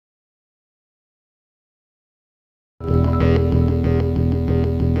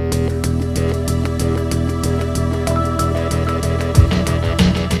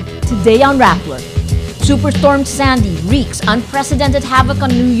Today on Rappler, Superstorm Sandy wreaks unprecedented havoc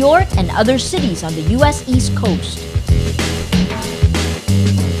on New York and other cities on the U.S. East Coast.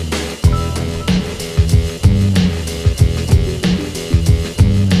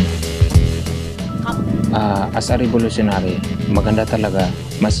 As a revolutionary, maganda talaga,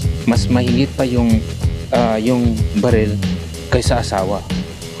 mas mahigit pa yung baril kaysa asawa.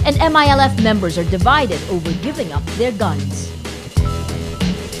 And MILF members are divided over giving up their guns.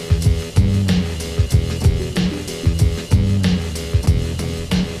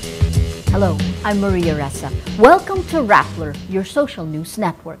 Hello, I'm Maria Ressa. Welcome to Rappler, your social news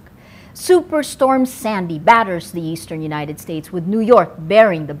network. Superstorm Sandy batters the eastern United States, with New York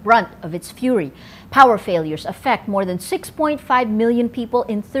bearing the brunt of its fury. Power failures affect more than 6.5 million people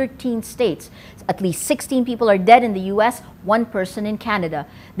in 13 states. At least 16 people are dead in the U.S., 1 person in Canada.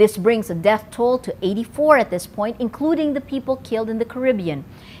 This brings the death toll to 84 at this point, including the people killed in the Caribbean.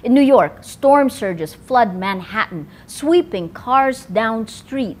 In New York, storm surges flood Manhattan, sweeping cars down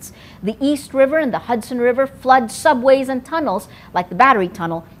streets. The East River and the Hudson River flood subways and tunnels, like the Battery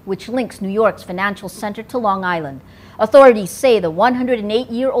Tunnel, which links New York's financial center to Long Island. Authorities say the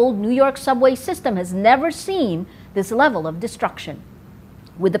 108-year-old New York subway system has never seen this level of destruction.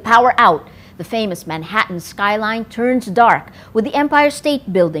 With the power out, the famous Manhattan skyline turns dark, with the Empire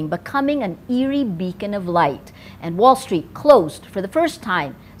State Building becoming an eerie beacon of light, and Wall Street closed for the first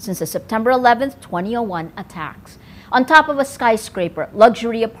time since the September 11, 2001 attacks. On top of a skyscraper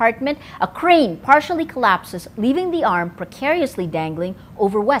luxury apartment, a crane partially collapses, leaving the arm precariously dangling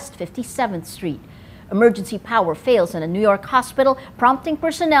over West 57th Street. Emergency power fails in a New York hospital, prompting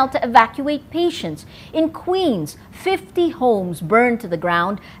personnel to evacuate patients. In Queens, 50 homes burn to the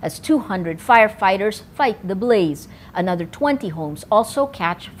ground as 200 firefighters fight the blaze. Another 20 homes also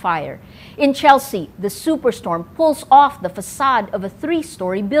catch fire. In Chelsea, the superstorm pulls off the facade of a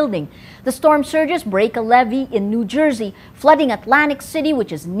 3-story building. The storm surges break a levee in New Jersey, flooding Atlantic City,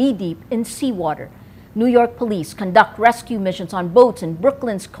 which is knee-deep in seawater. New York police conduct rescue missions on boats in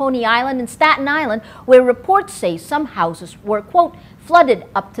Brooklyn's Coney Island and Staten Island, where reports say some houses were, quote, flooded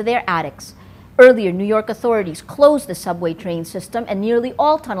up to their attics. Earlier, New York authorities closed the subway train system and nearly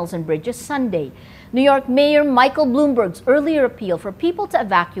all tunnels and bridges Sunday. New York Mayor Michael Bloomberg's earlier appeal for people to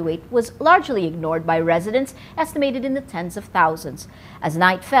evacuate was largely ignored by residents, estimated in the tens of thousands. As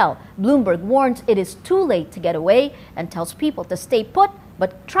night fell, Bloomberg warns it is too late to get away and tells people to stay put,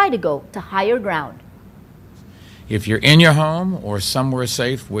 but try to go to higher ground. If you're in your home or somewhere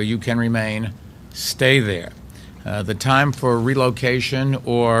safe where you can remain, stay there. The time for relocation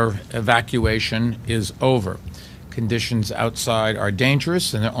or evacuation is over. Conditions outside are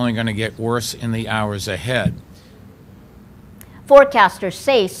dangerous, and they're only going to get worse in the hours ahead. Forecasters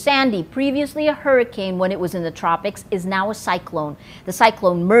say Sandy, previously a hurricane when it was in the tropics, is now a cyclone. The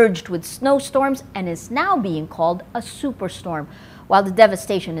cyclone merged with snowstorms and is now being called a superstorm. While the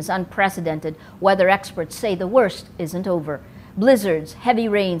devastation is unprecedented, weather experts say the worst isn't over. Blizzards, heavy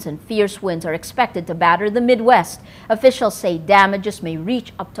rains, and fierce winds are expected to batter the Midwest. Officials say damages may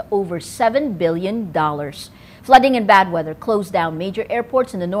reach up to over $7 billion. Flooding and bad weather closed down major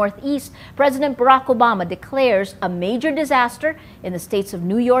airports in the Northeast. President Barack Obama declares a major disaster in the states of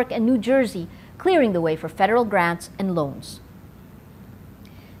New York and New Jersey, clearing the way for federal grants and loans.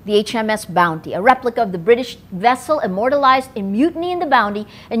 The HMS Bounty, a replica of the British vessel immortalized in Mutiny in the Bounty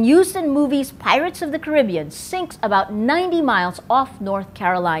and used in movies Pirates of the Caribbean, sinks about 90 miles off North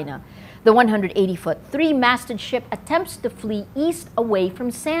Carolina. The 180-foot, 3-masted ship attempts to flee east away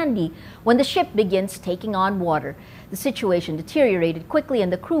from Sandy when the ship begins taking on water. The situation deteriorated quickly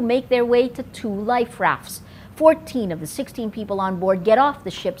and the crew make their way to 2 life rafts. 14 of the 16 people on board get off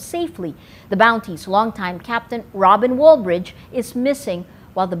the ship safely. The Bounty's longtime captain, Robin Walbridge, is missing,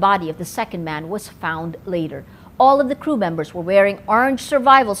 while the body of the second man was found later. All of the crew members were wearing orange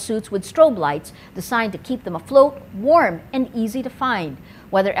survival suits with strobe lights designed to keep them afloat, warm, and easy to find.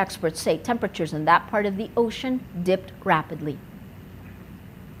 Weather experts say temperatures in that part of the ocean dipped rapidly.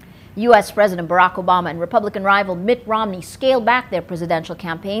 U.S. President Barack Obama and Republican rival Mitt Romney scaled back their presidential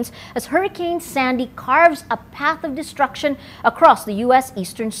campaigns as Hurricane Sandy carves a path of destruction across the U.S.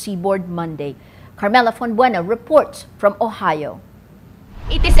 eastern seaboard Monday. Carmela Fonbuena reports from Ohio.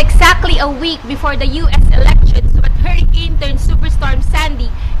 It is exactly a week before the U.S. elections, but hurricane-turned-superstorm Sandy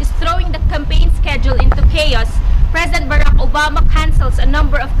is throwing the campaign schedule into chaos. President Barack Obama cancels a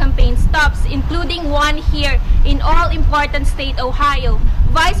number of campaign stops, including one here in all-important state Ohio.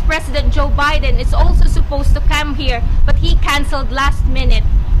 Vice President Joe Biden is also supposed to come here, but he canceled last minute.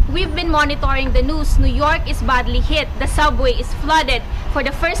 We've been monitoring the news. New York is badly hit. The subway is flooded. For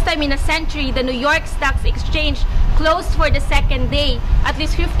the first time in a century, the New York Stock Exchange closed for the second day. At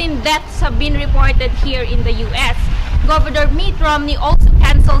least 15 deaths have been reported here in the U.S. Governor Mitt Romney also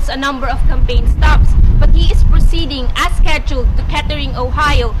cancels a number of campaign stops, but he is proceeding as scheduled to Kettering,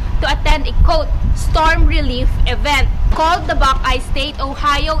 Ohio to attend a, quote, storm relief event. Called the Buckeye State,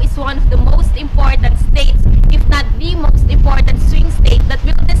 Ohio is one of the most important states, if not the most important swing state that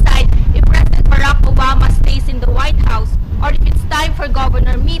will decide if President Barack Obama stays in the White House or if it's time for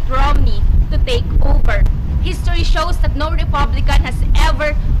Governor Mitt Romney to take over. History shows that no Republican has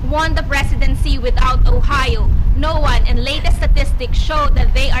ever won the presidency without Ohio. No one, and latest statistics show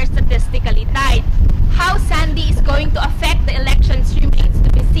that they are statistically tied. How Sandy is going to affect the elections remains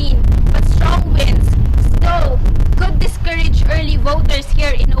to be seen, but strong winds, snow, could discourage early voters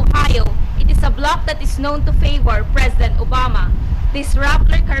here in Ohio. It is a bloc that is known to favor President Obama. This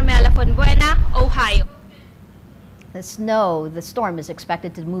Rappler, Carmela Fonbuena, Ohio. The storm is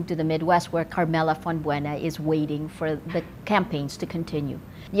expected to move to the Midwest, where Carmela Fonbuena is waiting for the campaigns to continue.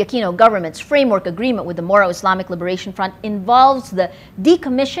 The Aquino government's framework agreement with the Moro Islamic Liberation Front involves the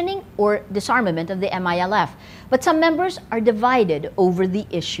decommissioning or disarmament of the MILF, but some members are divided over the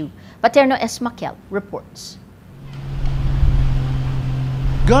issue. Paterno Esmaquel reports.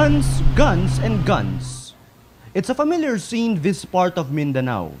 Guns, guns, and guns. It's a familiar scene this part of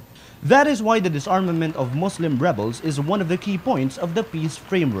Mindanao. That is why the disarmament of Muslim rebels is one of the key points of the peace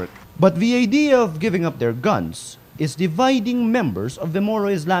framework. But the idea of giving up their guns is dividing members of the Moro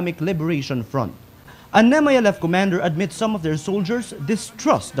Islamic Liberation Front. An MILF commander admits some of their soldiers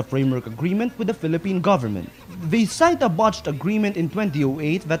distrust the framework agreement with the Philippine government. They cite a botched agreement in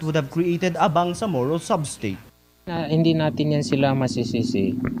 2008 that would have created a Bangsamoro substate. Hindi natin yan sila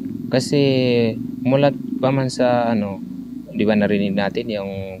masisisi kasi mulat pa man sa di ba narinig natin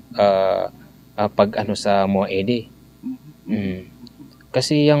yung pag sa MOED.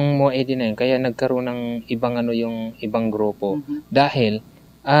 Kasi yung MOED na yun, kaya nagkaroon ng ibang yung ibang grupo dahil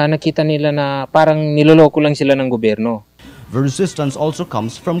nakita nila na parang niloloko lang sila ng gobyerno. The resistance also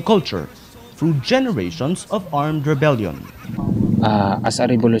comes from culture, through generations of armed rebellion. As a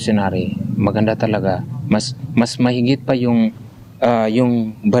revolutionary, maganda talaga, mas mahigit pa yung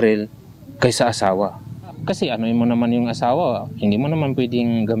baril kaysa asawa. Kasi mo naman yung asawa, hindi mo naman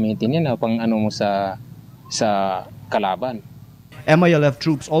pwedeng gamitin yan pang mo sa kalaban. MILF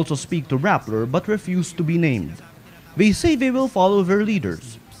troops also speak to Rappler but refuse to be named. They say they will follow their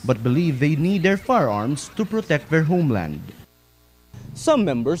leaders, but believe they need their firearms to protect their homeland. Some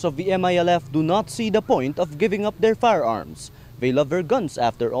members of the MILF do not see the point of giving up their firearms. They love their guns,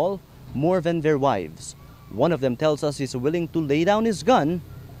 after all, more than their wives. One of them tells us he's willing to lay down his gun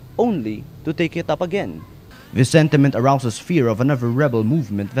only to take it up again. This sentiment arouses fear of another rebel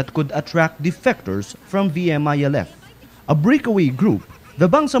movement that could attract defectors from the MILF. A breakaway group, the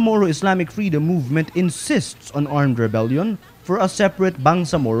Bangsamoro Islamic Freedom Movement insists on armed rebellion for a separate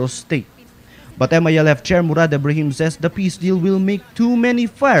Bangsamoro state. But MILF Chair Murad Ibrahim says the peace deal will make too many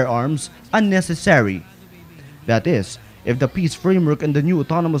firearms unnecessary. That is, if the peace framework and the new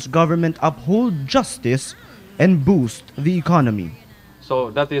autonomous government uphold justice and boost the economy. So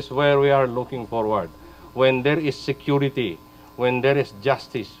that is where we are looking forward. When there is security, when there is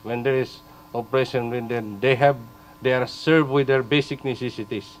justice, when there is oppression, when they are served with their basic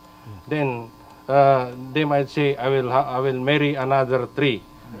necessities, then they might say, I will marry another 3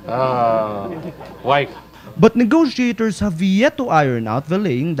 wife. But negotiators have yet to iron out the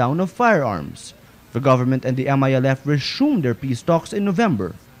laying down of firearms. The government and the MILF resumed their peace talks in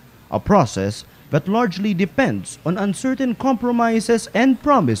November, a process that largely depends on uncertain compromises and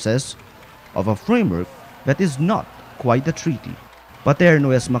promises of a framework that is not quite a treaty.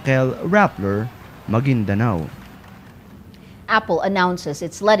 Paterno Esmaquel, Rappler, Maguindanao. Apple announces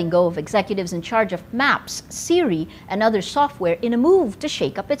it's letting go of executives in charge of Maps, Siri, and other software in a move to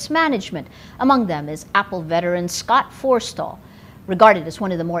shake up its management. Among them is Apple veteran Scott Forstall. Regarded as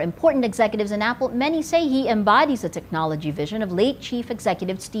one of the more important executives in Apple, many say he embodies the technology vision of late Chief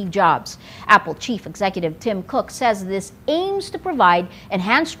Executive Steve Jobs. Apple Chief Executive Tim Cook says this aims to provide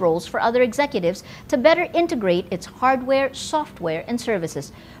enhanced roles for other executives to better integrate its hardware, software, and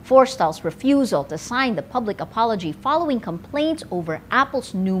services. Forstall's refusal to sign the public apology following complaints over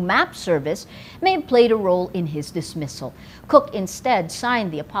Apple's new map service may have played a role in his dismissal. Cook instead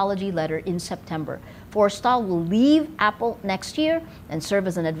signed the apology letter in September. Forstall will leave Apple next year and serve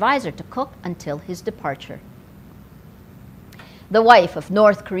as an advisor to Cook until his departure. The wife of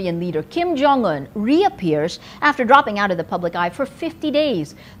North Korean leader Kim Jong-un reappears after dropping out of the public eye for 50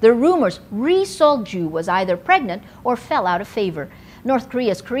 days. The rumors Ri Sol-ju was either pregnant or fell out of favor. North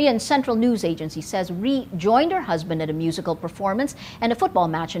Korea's Korean Central News Agency says Ri joined her husband at a musical performance and a football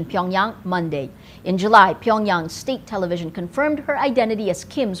match in Pyongyang Monday. In July, Pyongyang state television confirmed her identity as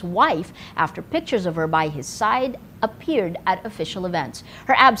Kim's wife after pictures of her by his side appeared at official events.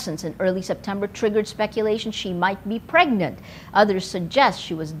 Her absence in early September triggered speculation she might be pregnant. Others suggest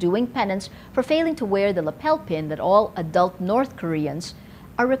she was doing penance for failing to wear the lapel pin that all adult North Koreans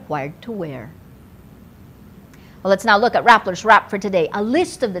are required to wear. Well, let's now look at Rappler's Wrap for today, a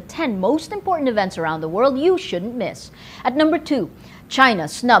list of the 10 most important events around the world you shouldn't miss. At number 2, China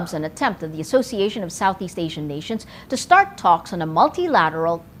snubs an attempt of the Association of Southeast Asian Nations to start talks on a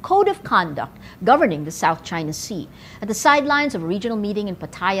multilateral code of conduct governing the South China Sea. At the sidelines of a regional meeting in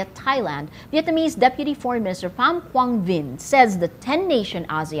Pattaya, Thailand, Vietnamese Deputy Foreign Minister Pham Quang Vinh says the 10-nation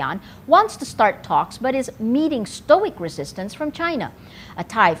ASEAN wants to start talks but is meeting stoic resistance from China. A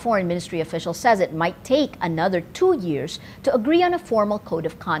Thai foreign ministry official says it might take another 2 years to agree on a formal code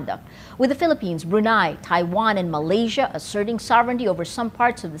of conduct. With the Philippines, Brunei, Taiwan, and Malaysia asserting sovereignty over some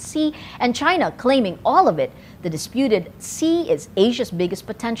parts of the sea and China claiming all of it, the disputed sea is Asia's biggest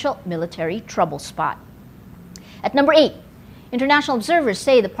potential military trouble spot. At number 8, international observers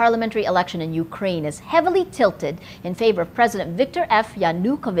say the parliamentary election in Ukraine is heavily tilted in favor of President Viktor F.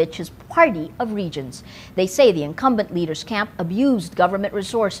 Yanukovych's Party of Regions. They say the incumbent leader's camp abused government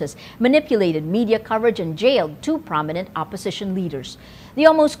resources, manipulated media coverage, and jailed 2 prominent opposition leaders. The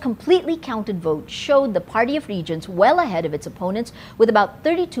almost completely counted vote showed the Party of Regions well ahead of its opponents with about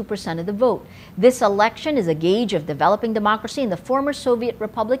 32% of the vote. This election is a gauge of developing democracy in the former Soviet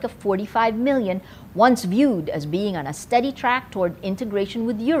Republic of 45 million, once viewed as being on a steady track toward integration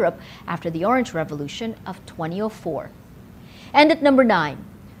with Europe after the Orange Revolution of 2004. And at number 9,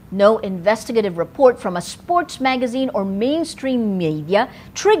 no investigative report from a sports magazine or mainstream media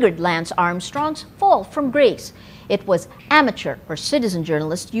triggered Lance Armstrong's fall from grace. It was amateur or citizen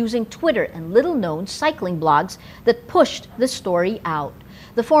journalists using Twitter and little-known cycling blogs that pushed the story out.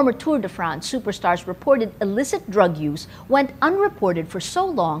 The former Tour de France superstar's reported illicit drug use went unreported for so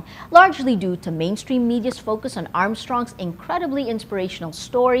long, largely due to mainstream media's focus on Armstrong's incredibly inspirational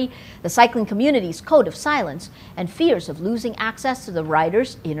story, the cycling community's code of silence, and fears of losing access to the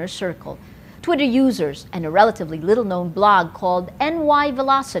rider's inner circle. Twitter users and a relatively little-known blog called NY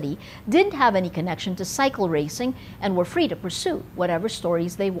Velocity didn't have any connection to cycle racing and were free to pursue whatever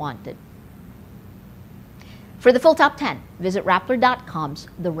stories they wanted. For the full top 10, visit Rappler.com's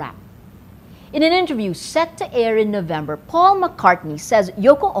The Wrap. In an interview set to air in November, Paul McCartney says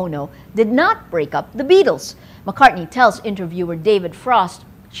Yoko Ono did not break up the Beatles. McCartney tells interviewer David Frost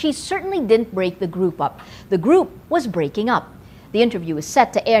she certainly didn't break the group up. The group was breaking up. The interview is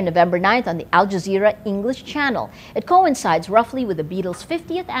set to air November 9th on the Al Jazeera English channel. It coincides roughly with the Beatles'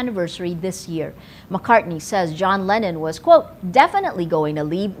 50th anniversary this year. McCartney says John Lennon was, quote, definitely going to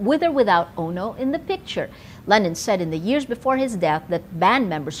leave with or without Ono in the picture. Lennon said in the years before his death that band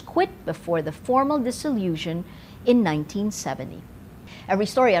members quit before the formal dissolution in 1970. Every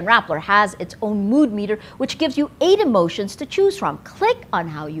story on Rappler has its own mood meter, which gives you 8 emotions to choose from. Click on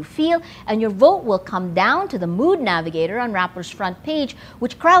how you feel, and your vote will come down to the Mood Navigator on Rappler's front page,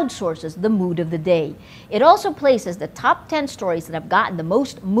 which crowdsources the mood of the day. It also places the top 10 stories that have gotten the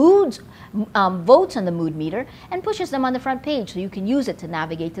most votes on the mood meter and pushes them on the front page so you can use it to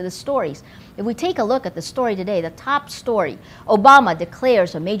navigate to the stories. If we take a look at the story today, the top story, Obama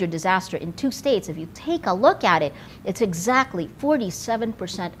declares a major disaster in 2 states. If you take a look at it, it's exactly 47%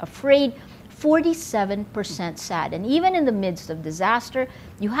 afraid, 47% sad. And even in the midst of disaster,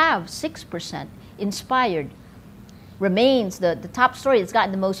 you have 6% inspired. Remains the top story that's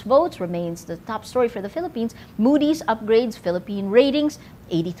gotten the most votes, remains the top story for the Philippines. Moody's upgrades Philippine ratings,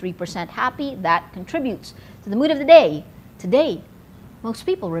 83% happy. That contributes to the mood of the day. Today, most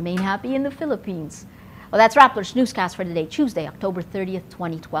people remain happy in the Philippines. Well, that's Rappler's Newscast for today, Tuesday, October 30th,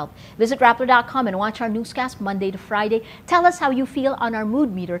 2012. Visit Rappler.com and watch our newscast Monday to Friday. Tell us how you feel on our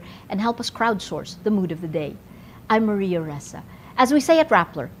mood meter and help us crowdsource the mood of the day. I'm Maria Ressa. As we say at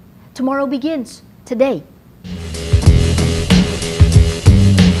Rappler, tomorrow begins today.